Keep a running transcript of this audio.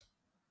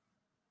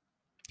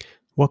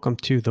Welcome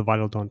to the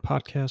Vital Dawn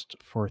podcast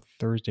for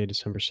Thursday,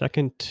 December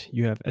 2nd.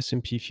 You have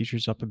S&P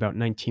futures up about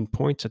 19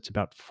 points. That's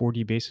about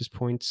 40 basis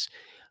points.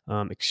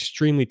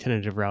 Extremely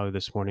tentative rally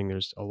this morning.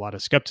 There's a lot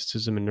of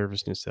skepticism and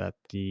nervousness that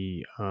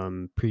the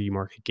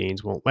pre-market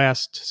gains won't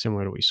last,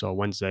 similar to what we saw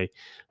Wednesday.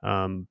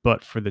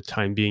 But for the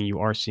time being, you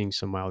are seeing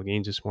some mild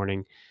gains this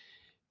morning.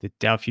 The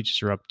Dow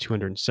futures are up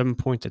 207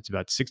 points. That's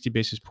about 60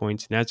 basis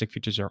points. Nasdaq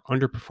futures are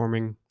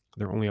underperforming.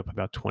 They're only up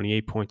about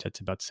 28 points. That's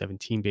about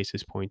 17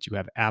 basis points. You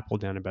have Apple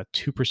down about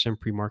 2%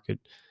 pre-market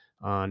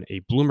on a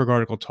Bloomberg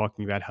article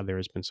talking about how there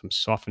has been some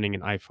softening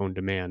in iPhone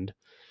demand.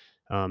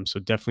 So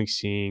definitely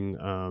seeing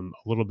a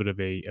little bit of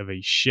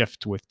a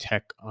shift with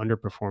tech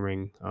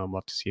underperforming. We'll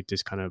have to see if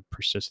this kind of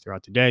persists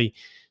throughout the day.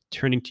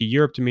 Turning to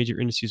Europe, the major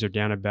indices are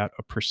down about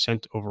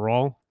 1%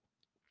 overall.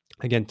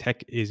 Again,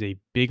 tech is a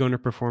big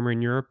underperformer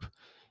in Europe.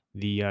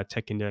 The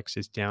tech index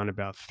is down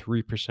about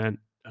 3%,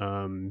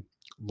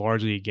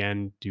 largely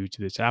again due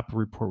to this Apple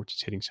report, which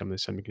is hitting some of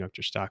the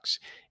semiconductor stocks.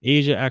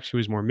 Asia actually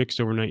was more mixed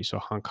overnight. You saw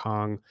Hong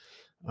Kong,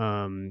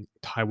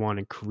 Taiwan,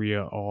 and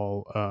Korea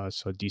all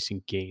saw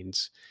decent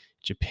gains.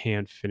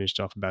 Japan finished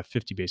off about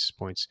 50 basis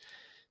points.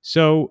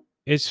 So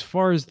as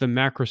far as the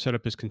macro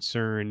setup is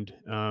concerned,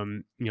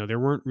 there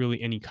weren't really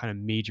any kind of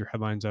major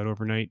headlines out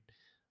overnight.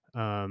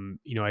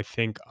 I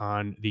think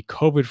on the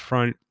COVID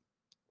front,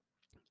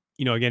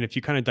 again, if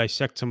you kind of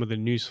dissect some of the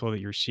news flow that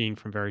you're seeing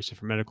from various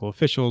different medical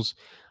officials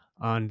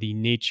on the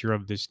nature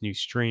of this new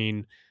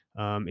strain,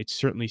 it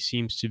certainly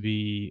seems to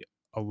be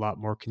a lot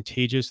more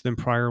contagious than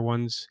prior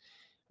ones.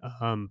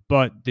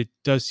 But it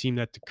does seem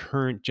that the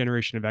current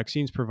generation of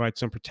vaccines provide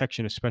some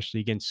protection, especially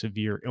against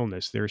severe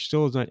illness. There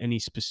still is not any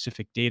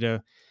specific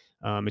data.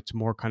 It's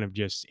more kind of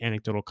just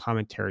anecdotal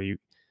commentary,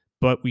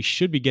 but we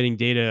should be getting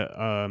data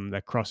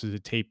that crosses the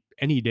tape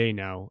any day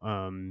now.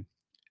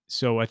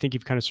 So I think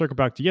if you kind of circle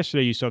back to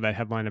yesterday, you saw that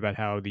headline about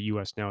how the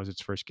U.S. now has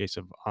its first case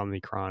of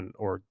Omicron,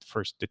 or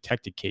first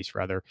detected case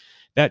rather.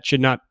 That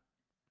should not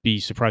be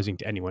surprising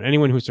to anyone.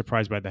 Anyone who's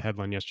surprised by the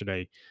headline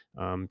yesterday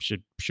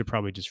should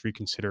probably just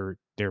reconsider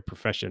their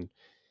profession.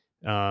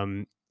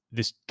 The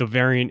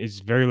variant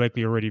is very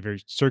likely already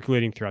very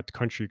circulating throughout the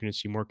country. You're going to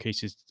see more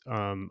cases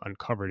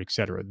uncovered, et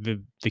cetera.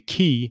 The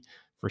key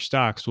for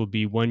stocks will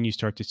be when you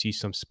start to see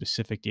some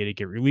specific data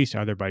get released,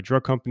 either by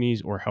drug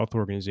companies or health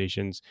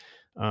organizations.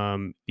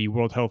 The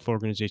World Health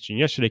Organization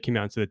yesterday came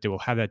out and said that they will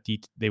have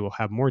they will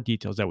have more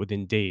details out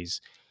within days.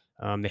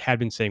 They had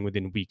been saying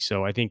within weeks.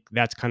 So I think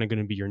that's kind of going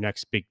to be your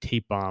next big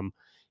tape bomb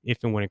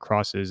if and when it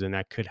crosses, and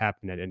that could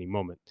happen at any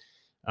moment.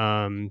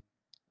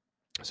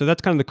 So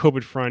that's kind of the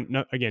COVID front.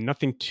 Again,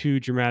 nothing too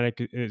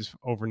dramatic is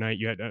overnight.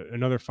 You had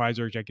another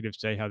Pfizer executive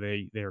say how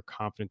they are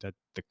confident that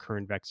the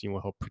current vaccine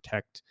will help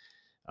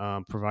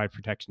provide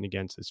protection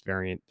against this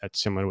variant.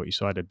 That's similar to what you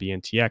saw at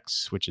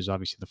BNTX, which is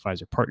obviously the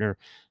Pfizer partner.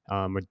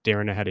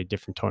 Moderna had a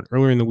different tone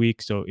earlier in the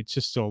week, so it's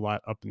just still a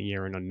lot up in the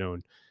air and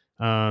unknown.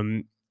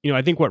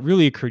 I think what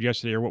really occurred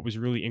yesterday, or what was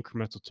really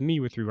incremental to me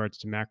with regards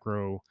to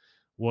macro,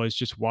 was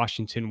just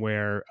Washington,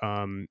 where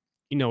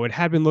it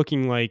had been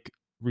looking like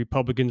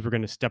Republicans were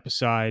going to step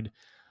aside,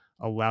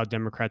 allow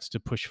Democrats to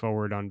push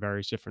forward on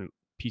various different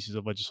pieces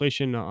of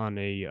legislation on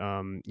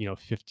a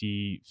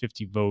 50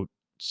 vote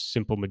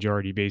simple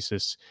majority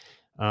basis.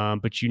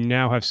 But you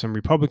now have some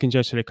Republicans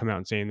yesterday come out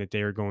and saying that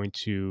they are going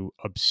to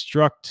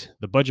obstruct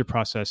the budget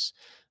process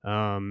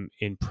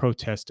in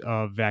protest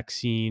of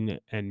vaccine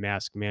and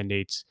mask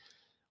mandates.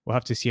 We'll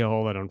have to see how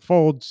all that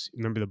unfolds.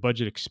 Remember, the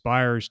budget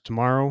expires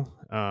tomorrow.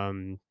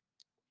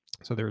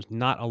 So there's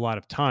not a lot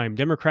of time.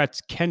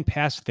 Democrats can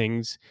pass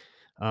things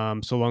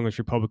so long as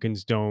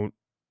Republicans don't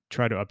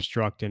try to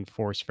obstruct and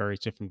force various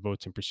different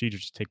votes and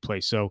procedures to take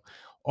place. So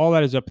all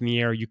that is up in the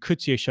air. You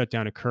could see a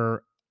shutdown occur.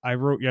 I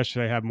wrote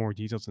yesterday, I have more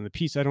details in the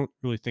piece. I don't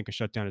really think a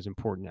shutdown is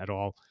important at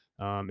all.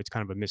 It's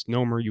kind of a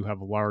misnomer. You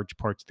have large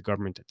parts of the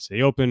government that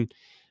stay open.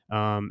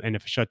 And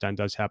if a shutdown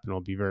does happen, it'll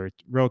be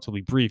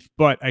relatively brief.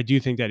 But I do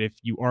think that if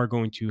you are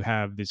going to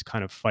have this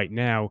kind of fight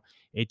now,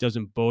 it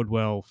doesn't bode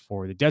well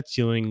for the debt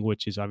ceiling,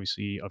 which is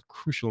obviously of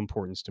crucial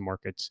importance to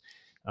markets.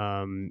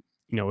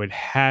 It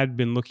had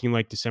been looking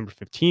like December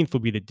 15th will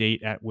be the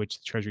date at which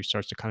the Treasury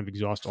starts to kind of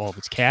exhaust all of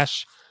its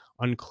cash.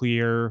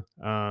 Unclear.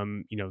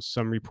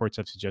 Some reports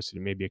have suggested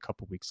it may be a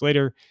couple weeks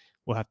later.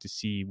 We'll have to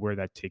see where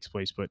that takes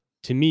place. But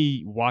to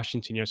me,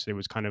 Washington yesterday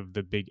was kind of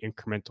the big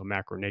incremental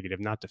macro negative,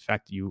 not the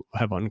fact that you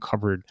have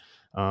uncovered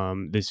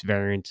this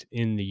variant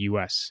in the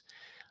U.S.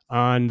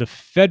 On the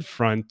Fed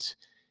front,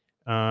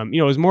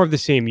 it was more of the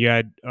same. You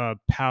had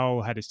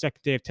Powell had his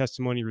second day of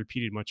testimony,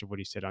 repeated much of what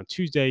he said on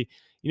Tuesday.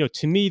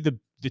 To me,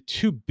 the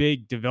two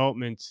big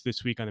developments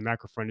this week on the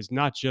macro front is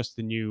not just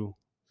the new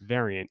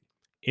variant.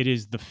 It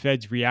is the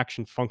Fed's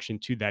reaction function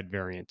to that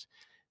variant.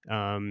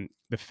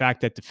 The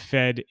fact that the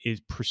Fed is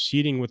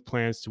proceeding with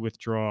plans to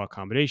withdraw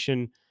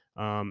accommodation,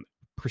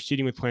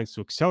 proceeding with plans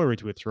to accelerate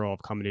the withdrawal of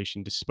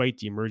accommodation despite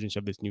the emergence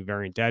of this new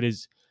variant. That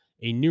is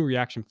a new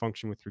reaction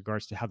function with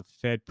regards to how the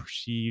Fed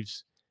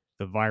perceives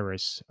the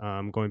virus,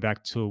 going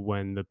back to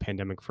when the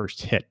pandemic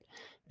first hit.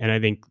 And I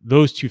think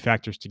those two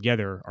factors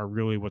together are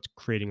really what's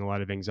creating a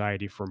lot of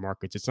anxiety for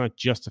markets. It's not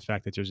just the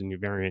fact that there's a new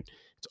variant,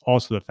 it's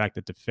also the fact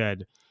that the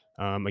Fed,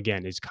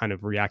 again, is kind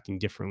of reacting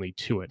differently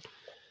to it.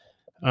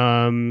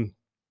 Um,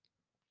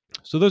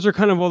 so those are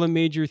kind of all the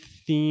major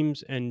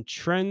themes and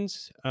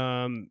trends.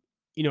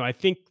 I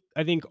think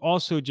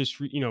also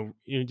just in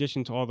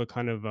addition to all the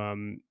kind of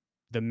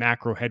the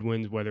macro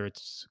headwinds, whether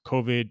it's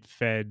COVID,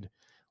 Fed,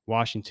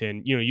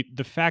 Washington,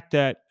 the fact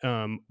that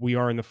we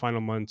are in the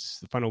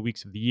final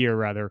weeks of the year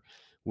rather,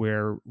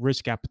 where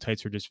risk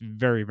appetites are just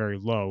very, very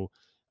low,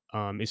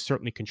 is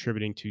certainly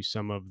contributing to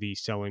some of the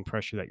selling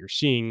pressure that you're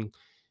seeing.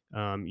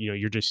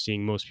 You're just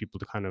seeing most people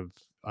to kind of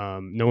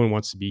no one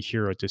wants to be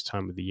here at this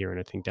time of the year, and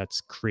I think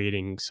that's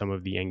creating some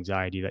of the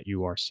anxiety that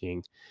you are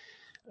seeing.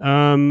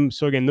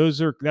 So again,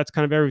 that's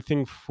kind of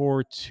everything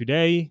for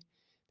today.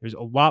 There's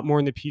a lot more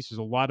in the piece. There's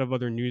a lot of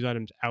other news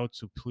items out,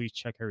 so please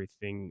check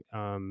everything.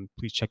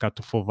 Please check out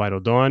the full Vital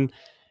Dawn.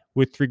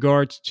 With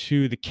regards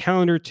to the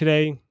calendar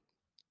today,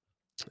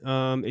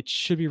 it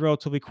should be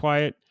relatively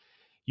quiet.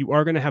 You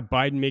are going to have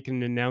Biden making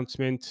an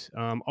announcement.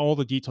 All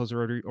the details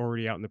are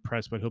already out in the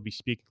press, but he'll be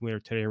speaking later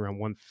today around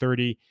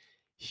 1:30.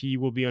 He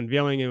will be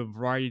unveiling a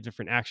variety of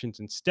different actions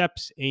and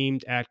steps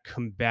aimed at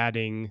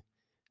combating,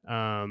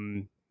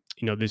 um,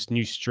 this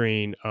new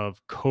strain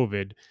of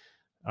COVID.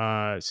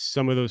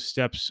 Some of those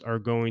steps are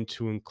going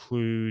to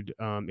include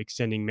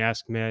extending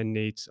mask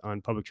mandates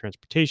on public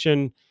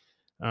transportation.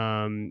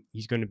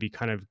 He's going to be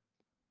kind of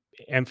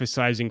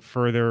emphasizing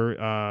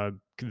further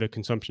the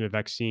consumption of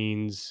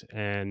vaccines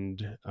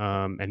and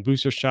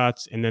booster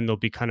shots, and then there'll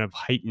be kind of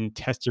heightened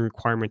testing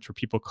requirements for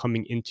people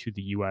coming into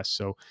the U.S.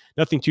 So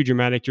nothing too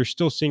dramatic. You're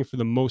still seeing, for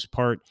the most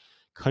part,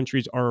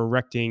 countries are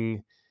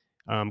erecting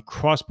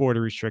cross-border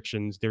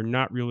restrictions. They're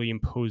not really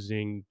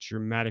imposing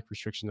dramatic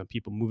restrictions on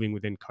people moving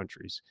within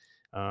countries.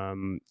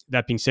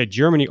 That being said,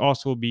 Germany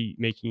also will be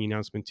making an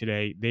announcement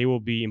today. They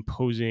will be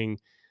imposing,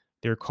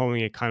 they're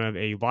calling it kind of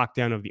a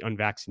lockdown of the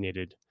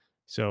unvaccinated.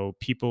 So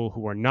people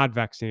who are not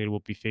vaccinated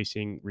will be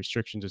facing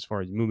restrictions as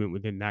far as movement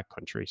within that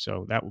country.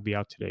 So that will be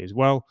out today as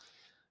well.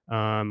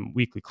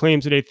 Weekly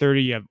claims at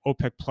 8:30. You have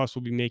OPEC Plus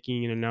will be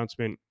making an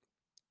announcement.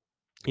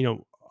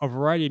 A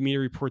variety of media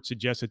reports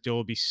suggest that there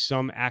will be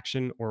some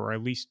action, or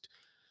at least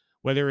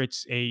whether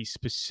it's a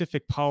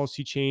specific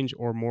policy change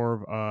or more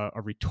of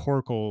a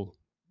rhetorical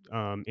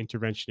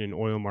intervention in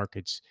oil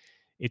markets.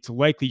 It's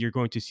likely you're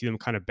going to see them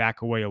kind of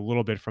back away a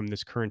little bit from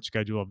this current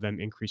schedule of them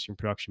increasing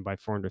production by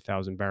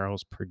 400,000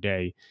 barrels per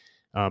day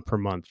per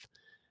month.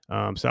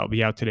 So that'll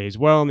be out today as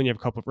well. And then you have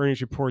a couple of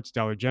earnings reports: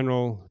 Dollar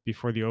General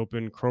before the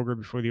open, Kroger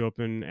before the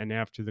open, and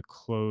after the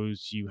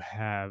close, you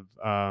have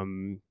a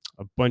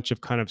bunch of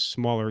kind of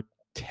smaller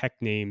tech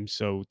names.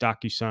 So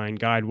DocuSign,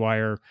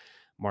 Guidewire,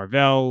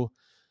 Marvell,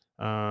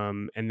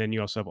 and then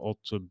you also have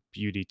Ulta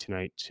Beauty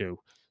tonight too.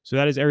 So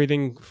that is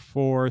everything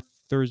for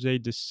Thursday,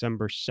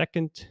 December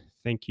 2nd.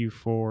 Thank you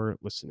for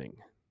listening.